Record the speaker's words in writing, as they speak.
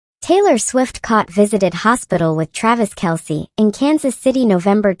Taylor Swift caught visited hospital with Travis Kelce in Kansas City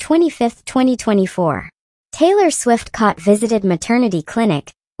November 25, 2024. Taylor Swift caught visited maternity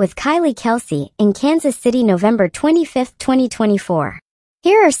clinic with Kelce in Kansas City November 25, 2024.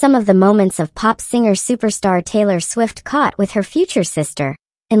 Here are some of the moments of pop singer superstar Taylor Swift caught with her future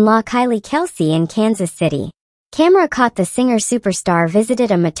sister-in-law Kelce in Kansas City. Camera caught the singer superstar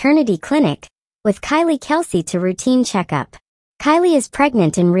visited a maternity clinic with Kelce to routine checkup. Kylie is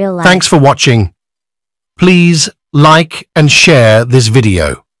pregnant in real life. Thanks for watching. Please like and share this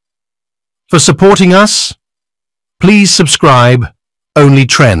video. For supporting us, please subscribe Only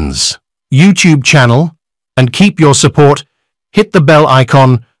Trends YouTube channel and keep your support. Hit the bell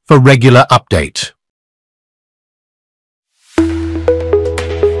icon for regular update.